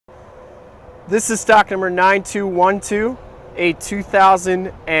This is stock number 9212, a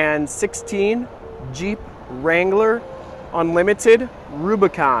 2016 Jeep Wrangler Unlimited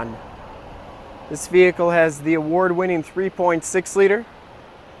Rubicon. This vehicle has the award-winning 3.6 liter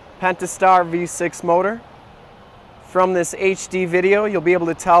Pentastar V6 motor. From this HD video, you'll be able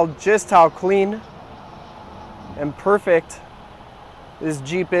to tell just how clean and perfect this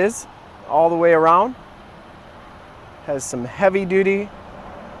Jeep is all the way around. Has some heavy-duty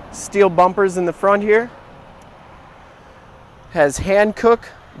steel bumpers in the front here. Has Hankook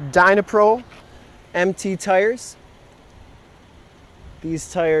Dynapro MT tires.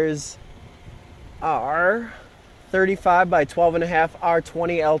 These tires are 35 by 12.5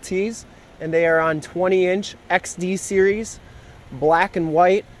 R20 LTs, and they are on 20-inch XD series black and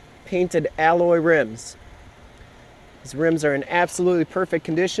white painted alloy rims. These rims are in absolutely perfect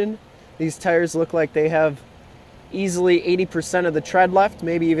condition. These tires look like they have easily 80% of the tread left,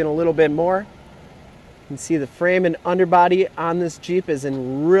 maybe even a little bit more. You can see the frame and underbody on this Jeep is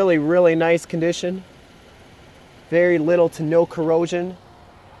in really nice condition. Very little to no corrosion.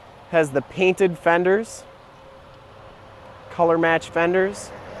 Has the painted fenders, color match fenders.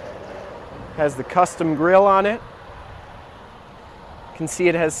 Has the custom grille on it. You can see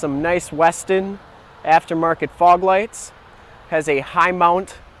it has some nice Weston aftermarket fog lights. Has a high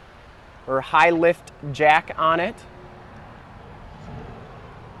mount or high lift jack on it.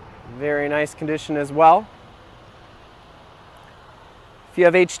 Very nice condition as well. If you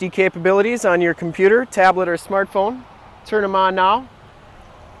have HD capabilities on your computer, tablet, or smartphone, turn them on now.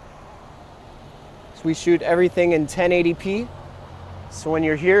 So we shoot everything in 1080p. So when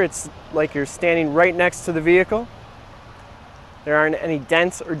you're here, it's like you're standing right next to the vehicle. There aren't any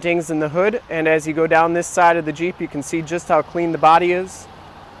dents or dings in the hood, and as you go down this side of the Jeep, you can see just how clean the body is,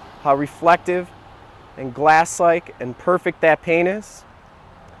 how reflective and glass-like and perfect that paint is.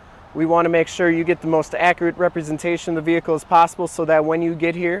 We want to make sure you get the most accurate representation of the vehicle as possible so that when you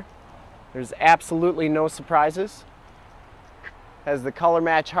get here, there's absolutely no surprises. Has the color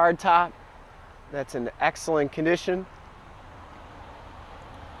match hardtop. That's in excellent condition.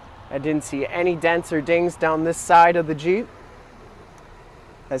 I didn't see any dents or dings down this side of the Jeep.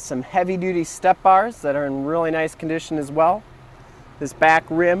 Has some heavy-duty step bars that are in really nice condition as well. This back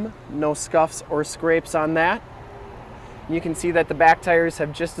rim, no scuffs or scrapes on that. You can see that the back tires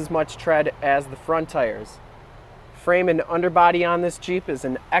have just as much tread as the front tires. Frame and underbody on this Jeep is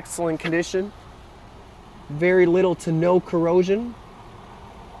in excellent condition. Very little to no corrosion.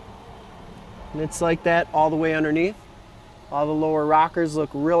 And it's like that all the way underneath. All the lower rockers look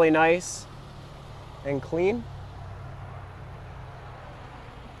really nice and clean.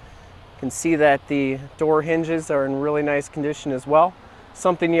 You can see that the door hinges are in really nice condition as well.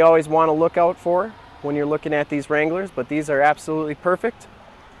 Something you always want to look out for when you're looking at these Wranglers, but these are absolutely perfect.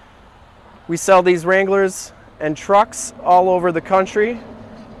 We sell these Wranglers and trucks all over the country,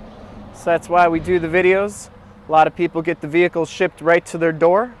 so that's why we do the videos. A lot of people get the vehicles shipped right to their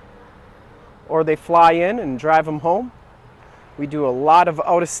door, or they fly in and drive them home. We do a lot of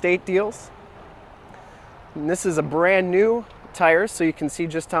out-of-state deals. And this is a brand new tire, so you can see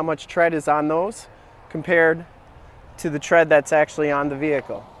just how much tread is on those compared to the tread that's actually on the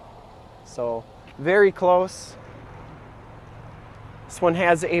vehicle. So very close. This one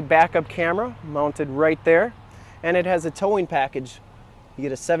has a backup camera mounted right there, and it has a towing package. You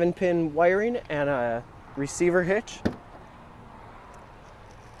get a 7-pin wiring and a receiver hitch.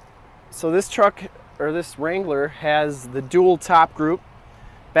 So this truck, or this Wrangler, has the dual top group.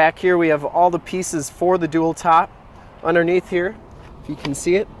 Back here we have all the pieces for the dual top. Underneath here, if you can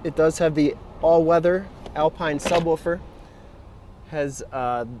see it, it does have the all-weather Alpine subwoofer. Has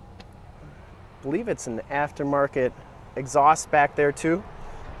I believe it's an aftermarket exhaust back there too.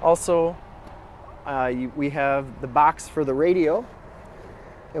 Also, we have the box for the radio,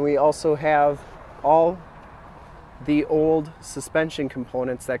 and we also have all the old suspension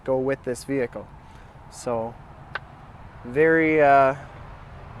components that go with this vehicle. So very a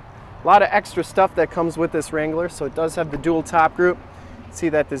lot of extra stuff that comes with this Wrangler. So it does have the dual top group. See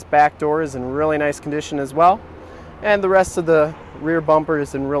that this back door is in really nice condition as well, and the rest of the rear bumper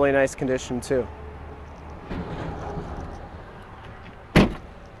is in really nice condition too.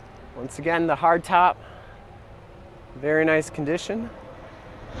 Once again, the hard top, very nice condition.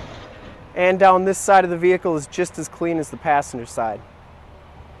 And down this side of the vehicle is just as clean as the passenger side.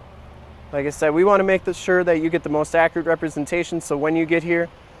 Like I said, we want to make sure that you get the most accurate representation, so when you get here,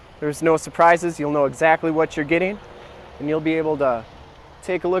 there's no surprises. You'll know exactly what you're getting, and you'll be able to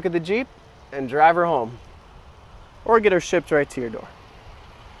take a look at the Jeep and drive her home, or get her shipped right to your door.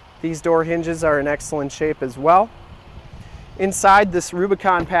 These door hinges are in excellent shape as well. Inside, this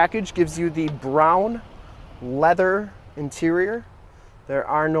Rubicon package gives you the brown leather interior. There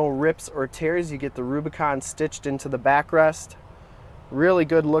are no rips or tears. You get the Rubicon stitched into the backrest. Really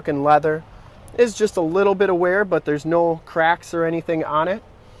good looking leather. It's just a little bit of wear, but there's no cracks or anything on it.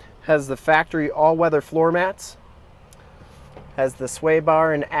 Has the factory all-weather floor mats. Has the sway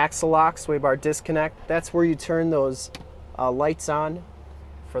bar and axle lock, sway bar disconnect. That's where you turn those lights on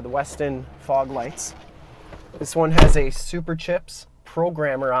for the Weston fog lights. This one has a Super Chips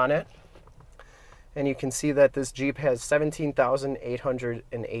programmer on it. And you can see that this Jeep has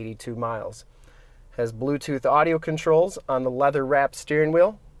 17,882 miles. Has Bluetooth audio controls on the leather wrapped steering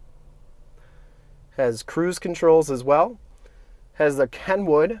wheel. Has cruise controls as well. Has the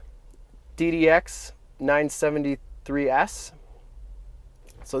Kenwood DDX 973S.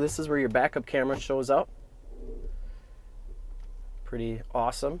 So this is where your backup camera shows up. Pretty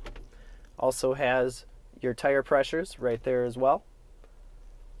awesome. Also has your tire pressures right there as well.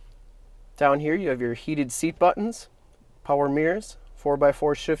 Down here you have your heated seat buttons, power mirrors,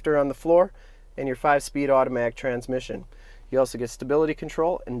 4x4 shifter on the floor, and your 5-speed automatic transmission. You also get stability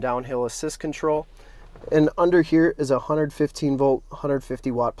control and downhill assist control. And under here is a 115 volt, 150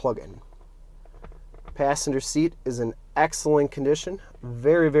 watt plug-in. Passenger seat is in excellent condition,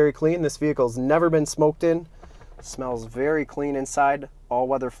 very, very clean. This vehicle's never been smoked in. Smells very clean inside.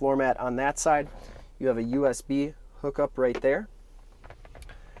 All-weather floor mat on that side. You have a USB hookup right there.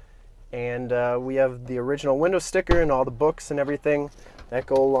 And we have the original window sticker and all the books and everything that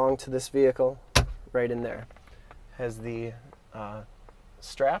go along to this vehicle right in there. Has the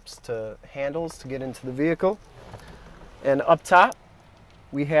straps to handles to get into the vehicle. And up top,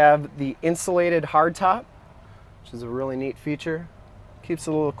 we have the insulated hardtop, which is a really neat feature. Keeps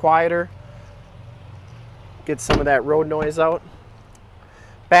it a little quieter. Gets some of that road noise out.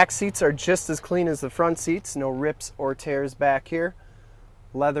 Back seats are just as clean as the front seats. No rips or tears back here.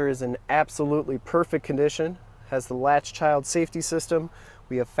 Leather is in absolutely perfect condition. Has the latch child safety system.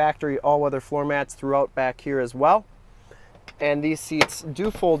 We have factory all-weather floor mats throughout back here as well. And these seats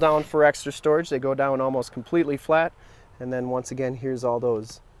do fold down for extra storage. They go down almost completely flat. And then once again, here's all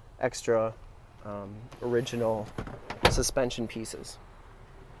those extra original suspension pieces.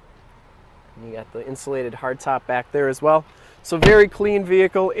 And you got the insulated hardtop back there as well. So very clean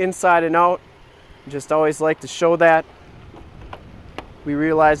vehicle inside and out. Just always like to show that. We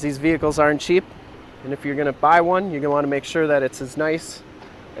realize these vehicles aren't cheap, and if you're going to buy one, you're going to want to make sure that it's as nice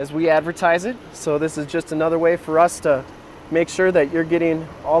as we advertise it. So this is just another way for us to make sure that you're getting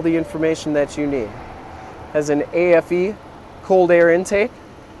all the information that you need. Has an AFE cold air intake.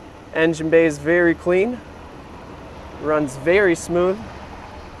 Engine bay is very clean. Runs very smooth.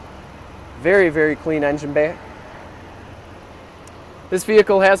 Very, very clean engine bay. This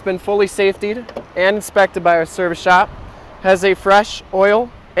vehicle has been fully safetied and inspected by our service shop. Has a fresh oil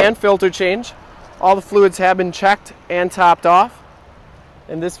and filter change. All the fluids have been checked and topped off.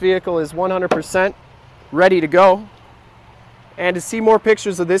 And this vehicle is 100% ready to go. And to see more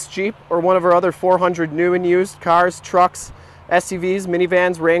pictures of this Jeep or one of our other 400 new and used cars, trucks, SUVs,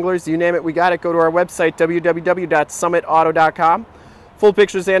 minivans, Wranglers, you name it, we got it. Go to our website, www.summitauto.com. Full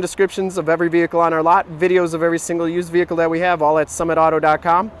pictures and descriptions of every vehicle on our lot, videos of every single used vehicle that we have, all at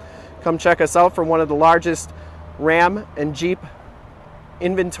summitauto.com. Come check us out for one of the largest Ram and Jeep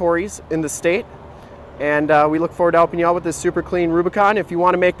inventories in the state. And we look forward to helping you out with this super clean Rubicon. If you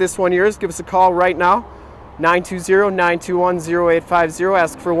want to make this one yours, give us a call right now, 920-921-0850.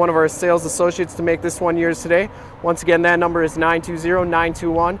 Ask for one of our sales associates to make this one yours today. Once again, that number is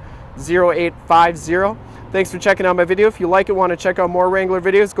 920-921-0850. Thanks for checking out my video. If you like it, want to check out more Wrangler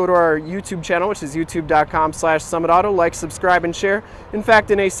videos, go to our YouTube channel, which is youtube.com/summitauto. Like, subscribe, and share. In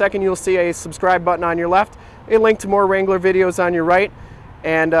fact, in a second, you'll see a subscribe button on your left, a link to more Wrangler videos on your right.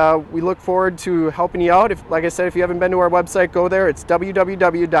 And we look forward to helping you out. Like I said, if you haven't been to our website, go there. It's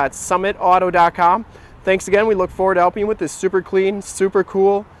www.summitauto.com. Thanks again. We look forward to helping you with this super clean, super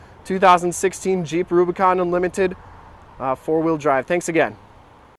cool 2016 Jeep Rubicon Unlimited 4-wheel drive. Thanks again.